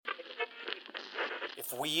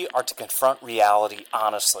If we are to confront reality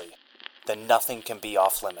honestly, then nothing can be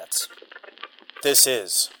off limits. This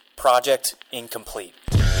is Project Incomplete.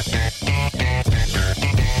 I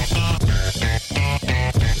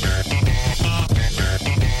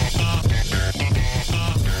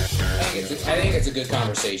think it's a good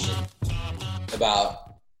conversation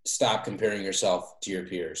about stop comparing yourself to your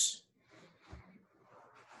peers.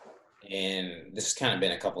 And this has kind of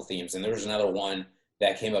been a couple themes. And there was another one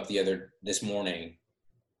that came up this morning.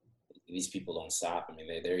 These people don't stop. I mean,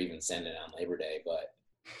 they're even sending it on Labor Day. But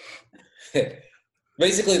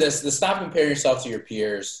basically, the stop comparing yourself to your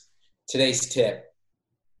peers. Today's tip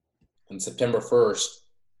on September 1st,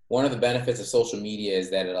 one of the benefits of social media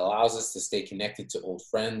is that it allows us to stay connected to old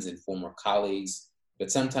friends and former colleagues.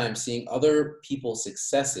 But sometimes seeing other people's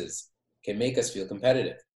successes can make us feel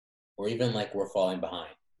competitive or even like we're falling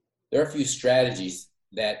behind. There are a few strategies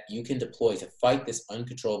that you can deploy to fight this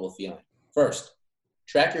uncontrollable feeling. First,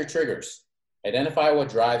 track your triggers. Identify what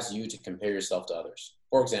drives you to compare yourself to others.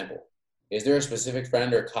 For example, is there a specific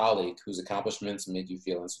friend or colleague whose accomplishments make you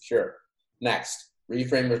feel insecure? Next,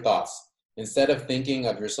 reframe your thoughts. Instead of thinking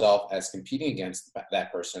of yourself as competing against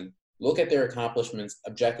that person, look at their accomplishments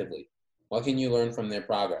objectively. What can you learn from their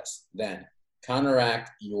progress? Then,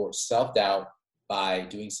 counteract your self-doubt by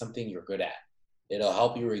doing something you're good at. It'll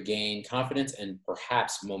help you regain confidence and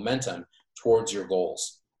perhaps momentum towards your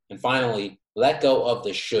goals. And finally, let go of the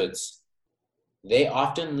shoulds. They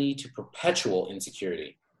often lead to perpetual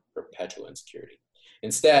insecurity.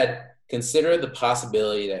 Instead, consider the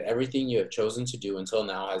possibility that everything you have chosen to do until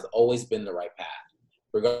now has always been the right path,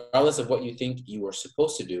 regardless of what you think you were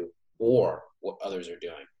supposed to do or what others are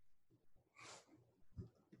doing.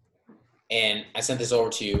 And I sent this over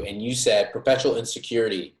to you, and you said perpetual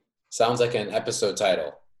insecurity sounds like an episode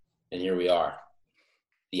title. And here we are,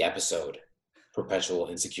 the episode, Perpetual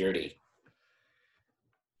Insecurity.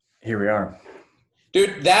 Here we are.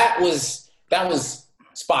 Dude, that was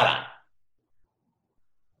spot on.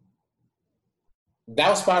 That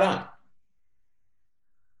was spot on.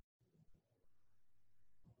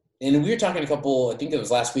 And we were talking I think it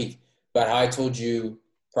was last week, about how I told you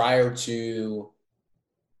prior to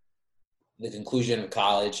the conclusion of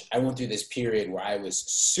college, I went through this period where I was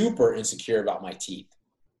super insecure about my teeth.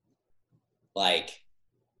 Like,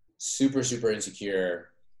 super, super insecure.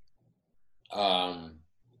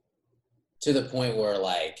 To the point where,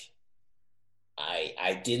 like,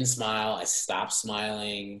 I didn't smile. I stopped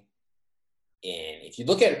smiling. And if you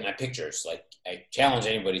look at my pictures, like, I challenge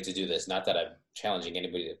anybody to do this. Not that I'm challenging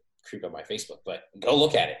anybody to creep on my Facebook, but go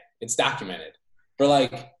look at it. It's documented. For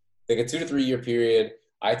like a 2 to 3 year period,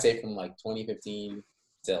 I'd say from like 2015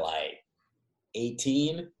 to like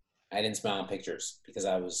 18, I didn't smile in pictures because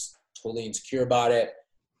I was totally insecure about it.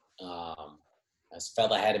 I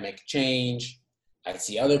felt I had to make a change. I'd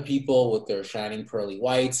see other people with their shining pearly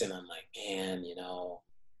whites, and I'm like, man,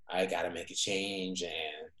 I got to make a change.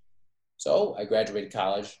 And so I graduated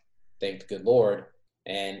college, thank the good Lord,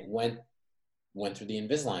 and went through the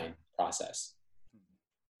Invisalign process.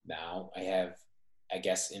 Now I have, I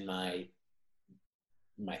guess, in my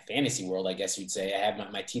fantasy world, I guess you'd say, I have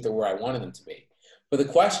my teeth are where I wanted them to be. But the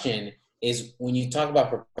question is, when you talk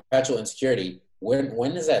about perpetual insecurity,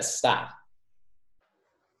 when does that stop?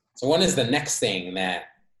 So when is the next thing that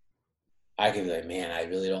I could be like, man, I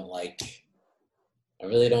really don't like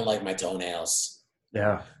my toenails.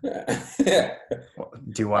 Yeah. Yeah.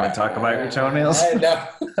 Do you want to talk about your toenails? No.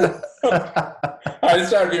 I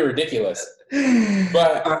just trying to be ridiculous.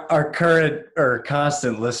 But our current or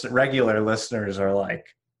constant regular listeners are like,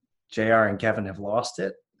 JR and Kevin have lost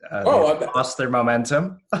it. Lost their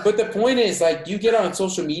momentum. But the point is, like, you get on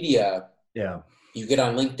social media. Yeah. You get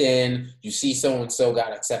on LinkedIn, you see so-and-so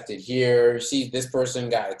got accepted here, you see this person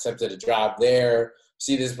got accepted a job there, you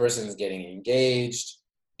see this person's getting engaged.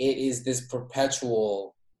 It is this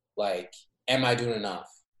perpetual, like, am I doing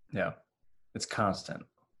enough? Yeah, it's constant.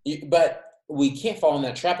 But we can't fall in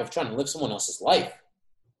that trap of trying to live someone else's life.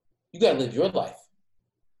 You got to live your life.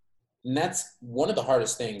 And that's one of the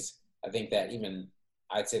hardest things, I think, that even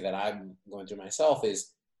I'd say that I'm going through myself,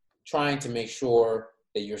 is trying to make sure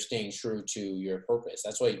that you're staying true to your purpose.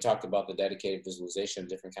 That's why you talked about the dedicated visualization,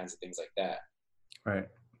 different kinds of things like that. Right.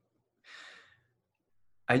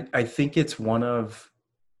 I think it's one of,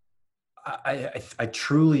 I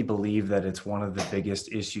truly believe that it's one of the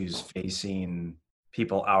biggest issues facing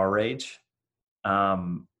people our age.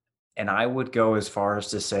 And I would go as far as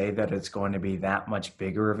to say that it's going to be that much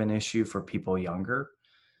bigger of an issue for people younger,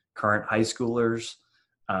 current high schoolers,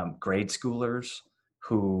 grade schoolers,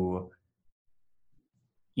 who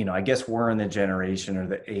I guess we're in the generation or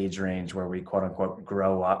the age range where we quote unquote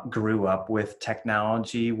grew up with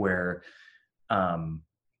technology, where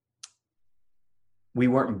we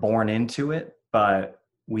weren't born into it, but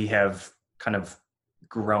we have kind of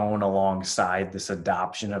grown alongside this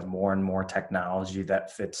adoption of more and more technology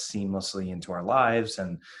that fits seamlessly into our lives.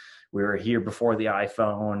 And we were here before the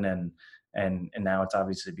iPhone, and now it's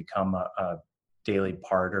obviously become a daily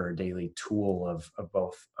part or a daily tool of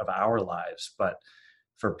both of our lives. But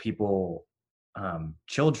for people,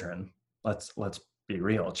 children, let's be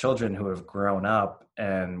real, children who have grown up,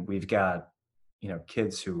 and we've got,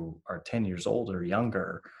 kids who are 10 years old or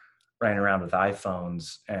younger running around with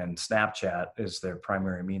iPhones, and Snapchat is their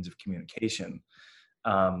primary means of communication.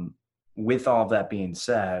 With all of that being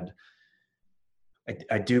said,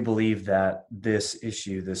 I do believe that this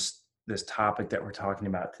issue, this topic that we're talking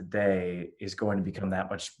about today, is going to become that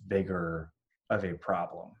much bigger of a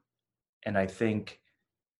problem. And I think,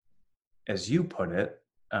 as you put it,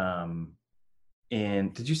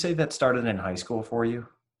 did you say that started in high school for you?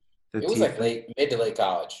 It was like mid to late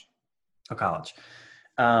college. Oh, college.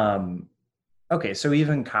 Okay, so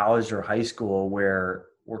even college or high school, where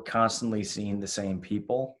we're constantly seeing the same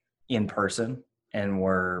people in person, and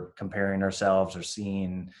we're comparing ourselves or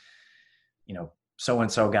seeing,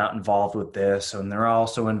 so-and-so got involved with this and they're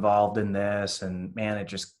also involved in this. And man, it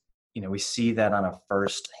just, we see that on a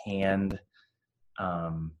firsthand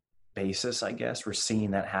basis, I guess. We're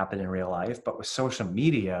seeing that happen in real life. But with social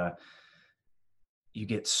media, you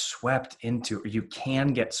can get swept into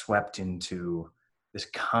this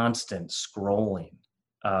constant scrolling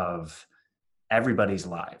of everybody's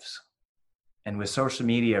lives. And with social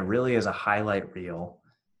media really as a highlight reel,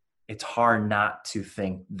 it's hard not to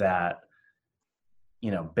think that,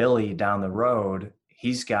 Billy down the road,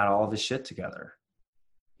 he's got all of his shit together.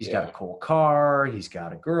 He's got a cool car, he's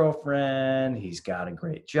got a girlfriend, he's got a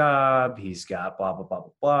great job, he's got blah, blah, blah,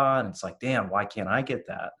 blah, blah. And it's like, damn, why can't I get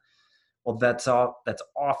that? Well, that's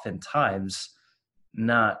oftentimes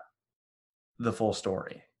not the full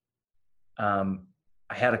story. I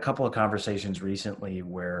had a couple of conversations recently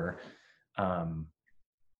where,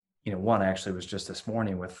 one actually was just this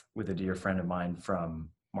morning with a dear friend of mine from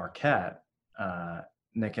Marquette.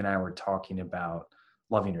 Nick and I were talking about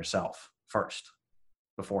loving yourself first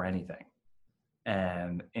before anything.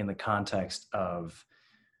 And in the context of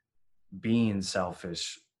being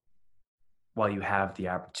selfish, while you have the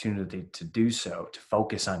opportunity to do so, to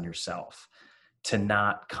focus on yourself, to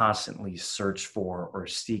not constantly search for or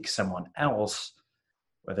seek someone else,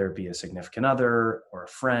 whether it be a significant other or a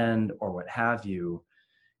friend or what have you,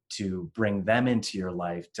 to bring them into your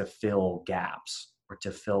life to fill gaps or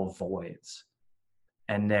to fill voids.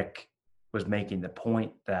 And Nick was making the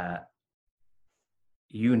point that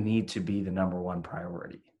you need to be the number one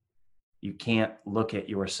priority. You can't look at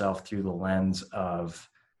yourself through the lens of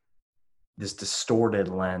this distorted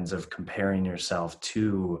lens of comparing yourself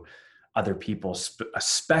to other people,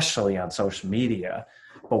 especially on social media.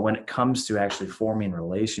 But when it comes to actually forming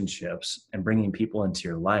relationships and bringing people into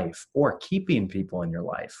your life or keeping people in your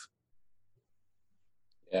life,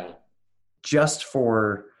 just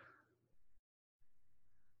for,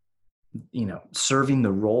 serving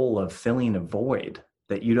the role of filling a void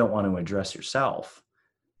that you don't want to address yourself.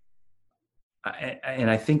 And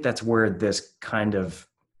I think that's where this kind of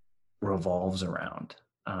revolves around.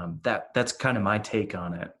 That's kind of my take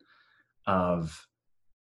on it. Of,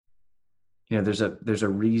 there's a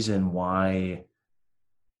reason why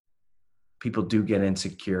people do get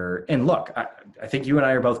insecure. And look, I think you and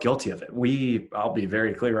I are both guilty of it. I'll be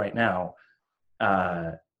very clear right now.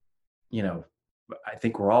 I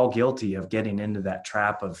think we're all guilty of getting into that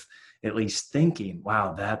trap of at least thinking,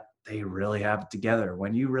 wow, that they really have it together,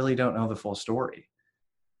 when you really don't know the full story.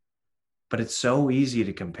 But it's so easy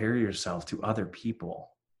to compare yourself to other people,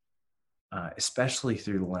 especially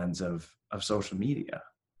through the lens of social media.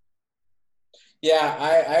 Yeah,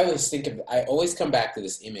 I always come back to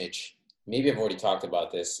this image. Maybe I've already talked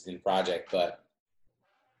about this in Project, but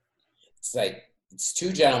it's like, it's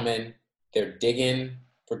two gentlemen, they're digging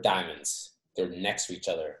for diamonds. They're next to each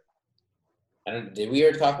other. Did we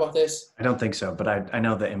ever talk about this? I don't think so, but I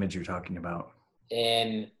know the image you're talking about.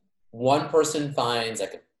 And one person finds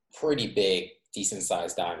like a pretty big, decent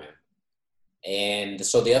sized diamond. And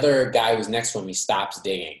so the other guy who's next to him, he stops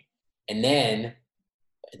digging. And then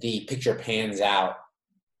the picture pans out.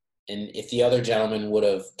 And if the other gentleman would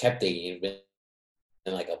have kept digging, it would have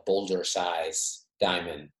been like a boulder size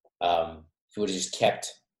diamond. He would have just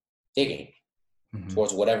kept digging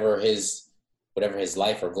towards whatever his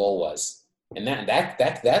life or goal was. And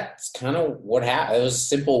that's kind of what happened. It was a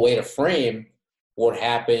simple way to frame what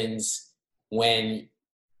happens when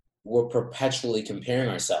we're perpetually comparing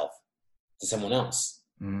ourselves to someone else.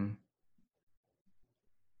 Mm.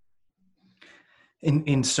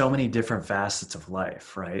 In so many different facets of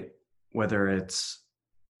life, right? Whether it's,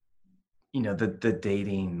 the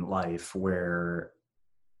dating life where,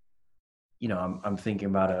 I'm thinking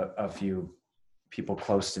about a few people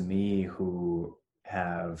close to me who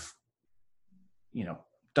have,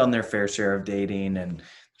 done their fair share of dating and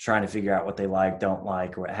trying to figure out what they like, don't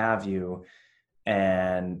like, or what have you.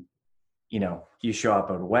 And, you show up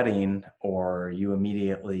at a wedding or you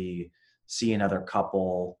immediately see another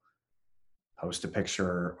couple post a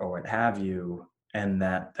picture or what have you. And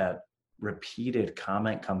that repeated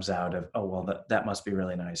comment comes out of, oh, well, that must be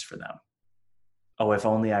really nice for them. Oh, if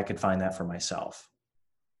only I could find that for myself.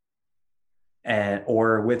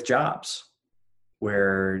 Or with jobs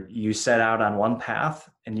where you set out on one path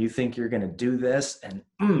and you think you're going to do this and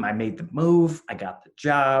I made the move, I got the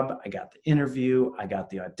job, I got the interview, I got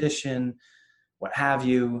the audition, what have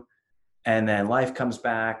you. And then life comes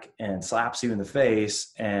back and slaps you in the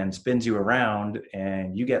face and spins you around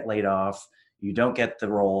and you get laid off. You don't get the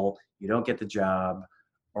role, you don't get the job,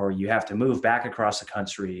 or you have to move back across the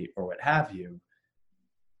country or what have you.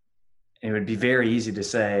 And it would be very easy to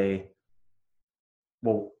say,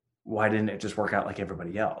 well, why didn't it just work out like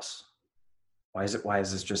everybody else? Why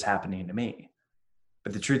is this just happening to me?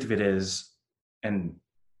 But the truth of it is, and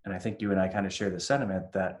I think you and I kind of share the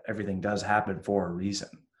sentiment that everything does happen for a reason.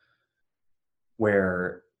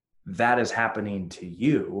 Where that is happening to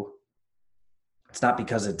you, it's not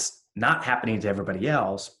because it's not happening to everybody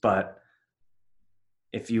else, but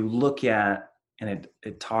if you look at, and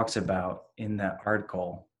it talks about in that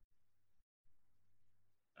article,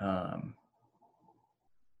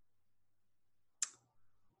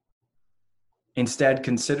 instead,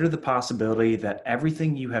 consider the possibility that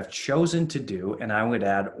everything you have chosen to do, and I would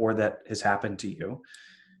add, or that has happened to you,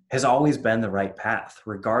 has always been the right path,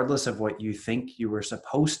 regardless of what you think you were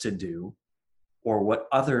supposed to do or what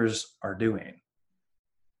others are doing.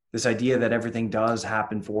 This idea that everything does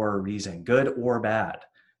happen for a reason, good or bad.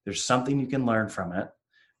 There's something you can learn from it,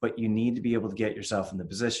 but you need to be able to get yourself in the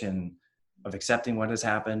position of accepting what has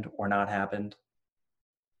happened or not happened,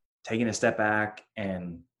 taking a step back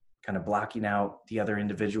and kind of blocking out the other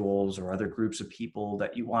individuals or other groups of people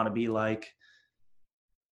that you want to be like.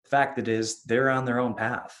 The fact that is, they're on their own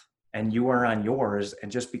path and you are on yours.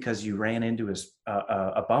 And just because you ran into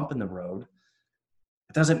a bump in the road,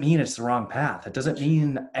 it doesn't mean it's the wrong path. It doesn't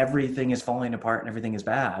mean everything is falling apart and everything is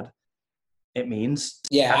bad. It means,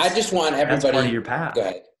 I just want everybody, that's part of your path. Go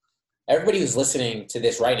ahead. Everybody who's listening to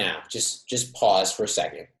this right now, just pause for a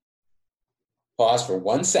second. Pause for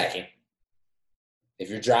 1 second. If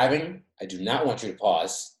you're driving, I do not want you to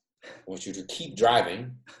pause. I want you to keep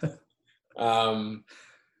driving.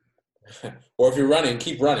 Or if you're running,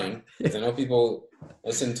 keep running. Because I know people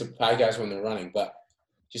listen to podcasts when they're running. But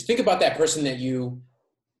just think about that person that you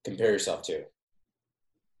compare yourself to.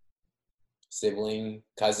 Sibling,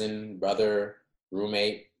 cousin, brother,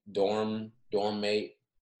 roommate, dorm mate.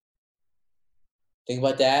 Think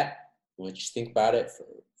about that. I want you to think about it for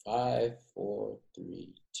 5, 4,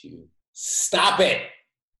 3, 2. Stop it.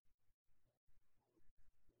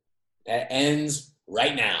 That ends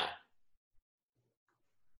right now.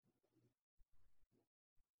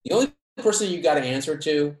 The only person you got to answer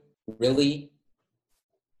to, really,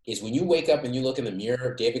 is when you wake up and you look in the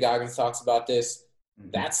mirror. David Goggins talks about this. Mm-hmm.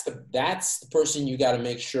 That's the person you got to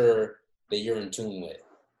make sure that you're in tune with.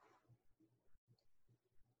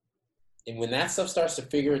 And when that stuff starts to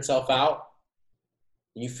figure itself out,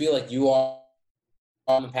 and you feel like you are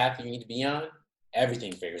on the path that you need to be on,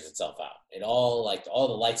 everything figures itself out. It all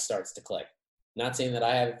the lights starts to click. Not saying that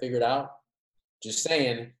I have it figured out, just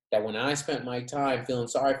saying that when I spent my time feeling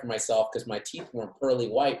sorry for myself because my teeth weren't pearly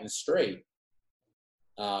white and straight,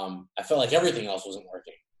 I felt like everything else wasn't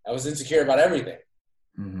working. I was insecure about everything.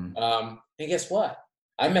 Mm-hmm. And guess what?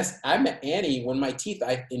 I met Annie when my teeth,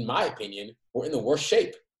 in my opinion, were in the worst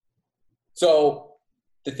shape. So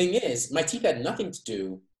the thing is, my teeth had nothing to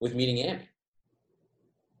do with meeting Annie.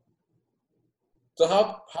 So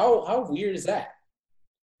how weird is that?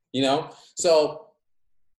 You know? So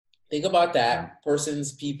think about that.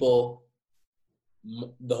 Persons, people.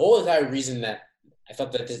 The whole entire reason that I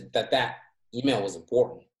thought that email was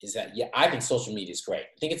important is that, I think social media is great.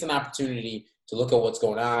 I think it's an opportunity to look at what's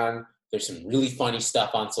going on. There's some really funny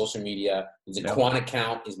stuff on social media. The Quan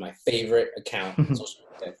account is my favorite account on social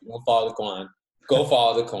media. If you don't follow the Quan, go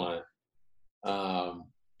follow the Quan.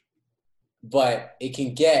 But it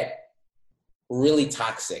can get really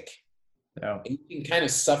toxic. Yeah. And you can kind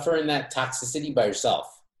of suffer in that toxicity by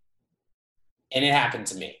yourself. And it happened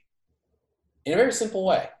to me in a very simple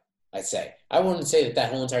way. I'd say. I wouldn't say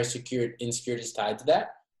that whole entire insecurity is tied to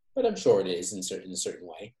that, but I'm sure it is in a certain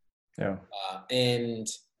way. Yeah. And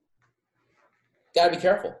got to be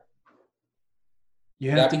careful.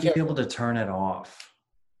 You have to be able to turn it off.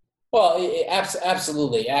 Well,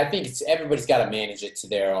 absolutely. I think everybody's got to manage it to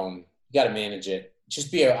their own. You got to manage it.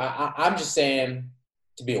 I'm just saying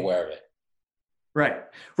to be aware of it.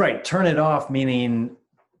 Right. Turn it off, meaning,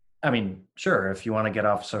 I mean, sure, if you want to get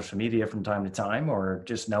off social media from time to time or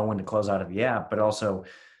just know when to close out of the app, but also,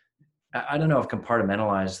 I don't know if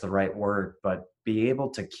compartmentalize is the right word, but be able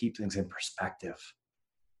to keep things in perspective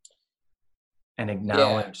and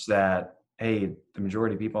acknowledge that, hey, the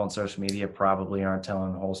majority of people on social media probably aren't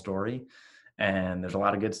telling the whole story. And there's a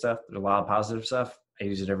lot of good stuff. There's a lot of positive stuff. I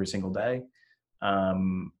use it every single day.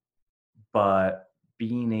 But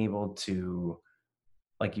being able to,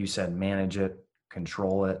 like you said, manage it,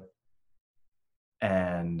 control it,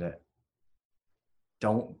 and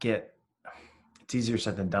don't get, it's easier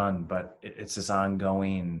said than done, but it's this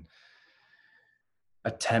ongoing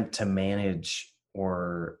attempt to manage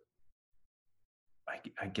or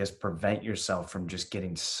I guess prevent yourself from just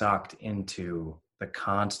getting sucked into the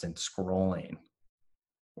constant scrolling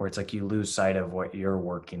where it's like you lose sight of what you're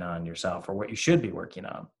working on yourself or what you should be working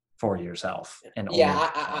on for yourself. And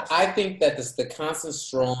I think that the constant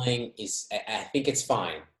scrolling I think it's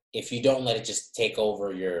fine if you don't let it just take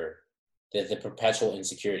over the perpetual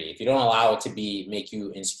insecurity. If you don't allow it to make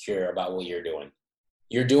you insecure about what you're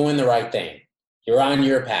doing the right thing. You're on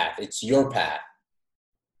your path. It's your path.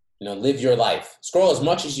 Live your life. Scroll as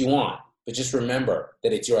much as you want, but just remember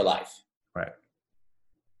that it's your life. Right.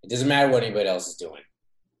 It doesn't matter what anybody else is doing.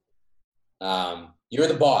 You're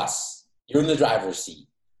the boss. You're in the driver's seat.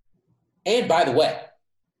 And by the way, I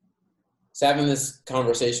was having this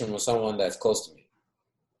conversation with someone that's close to me.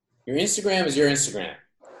 Your Instagram is your Instagram.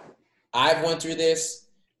 I've went through this.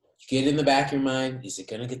 You get in the back of your mind, is it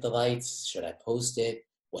going to get the likes? Should I post it?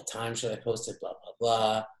 What time should I post it? Blah, blah,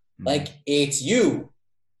 blah. Mm-hmm. Like, it's you.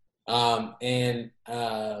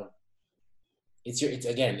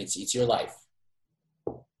 It's your life.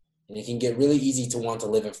 And it can get really easy to want to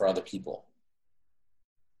live it for other people.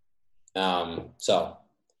 So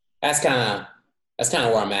that's kind of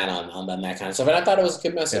where I'm at on that kind of stuff. And I thought it was a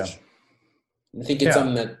good message. Yeah. I think it's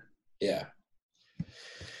something that,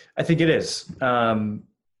 I think it is.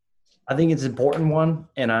 I think it's an important one.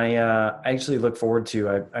 And I actually look forward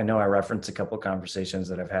to, I know I referenced a couple of conversations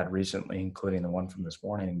that I've had recently, including the one from this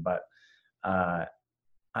morning, but I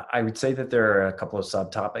would say that there are a couple of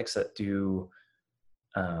subtopics that do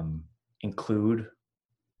include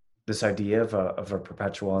this idea of a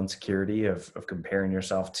perpetual insecurity of comparing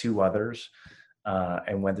yourself to others,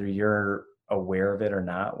 and whether you're aware of it or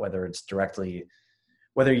not, whether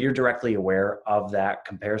you're directly aware of that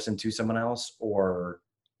comparison to someone else, or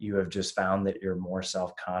you have just found that you're more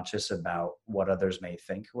self-conscious about what others may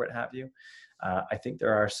think or what have you. I think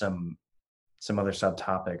there are some other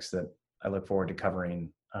subtopics that I look forward to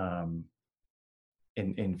covering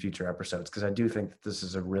in future episodes, because I do think that this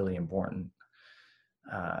is a really important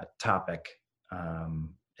topic,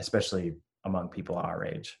 especially among people our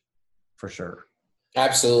age, for sure.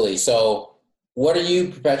 Absolutely. So what are you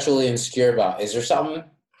perpetually insecure about? Is there something?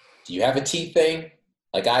 Do you have a teeth thing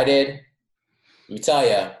like I did? Let me tell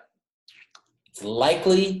you, it's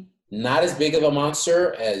likely not as big of a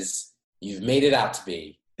monster as you've made it out to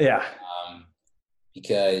be. Yeah.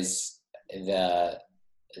 Because I'll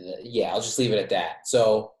just leave it at that.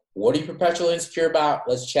 So what are you perpetually insecure about?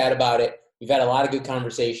 Let's chat about it. We've had a lot of good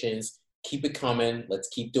conversations. Keep it coming. Let's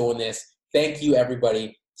keep doing this. Thank you,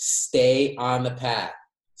 everybody. Stay on the path.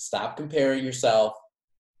 Stop comparing yourself.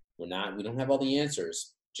 We don't have all the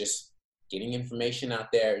answers. Just getting information out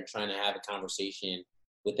there and trying to have a conversation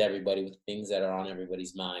with everybody, with things that are on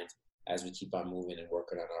everybody's mind as we keep on moving and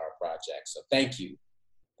working on our project. So thank you.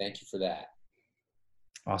 Thank you for that.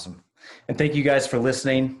 Awesome. And thank you guys for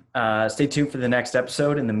listening. Stay tuned for the next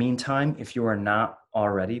episode. In the meantime, if you are not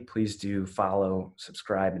already, please do follow,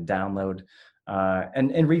 subscribe, and download,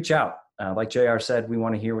 and reach out. Like JR said, we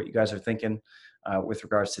want to hear what you guys are thinking with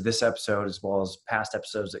regards to this episode, as well as past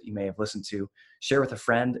episodes that you may have listened to. Share with a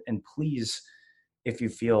friend, and please, if you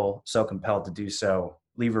feel so compelled to do so,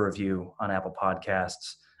 leave a review on Apple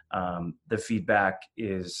Podcasts. The feedback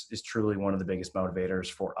is truly one of the biggest motivators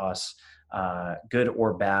for us. Good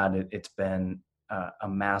or bad, it's been a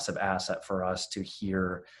massive asset for us to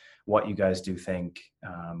hear what you guys do think,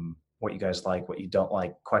 what you guys like, what you don't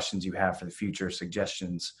like, questions you have for the future,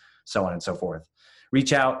 suggestions, so on and so forth.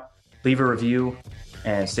 Reach out, leave a review,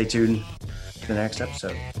 and stay tuned for the next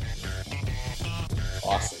episode.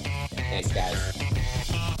 Awesome. Thanks, guys.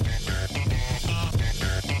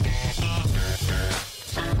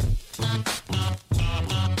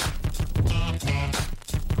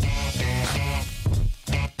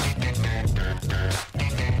 after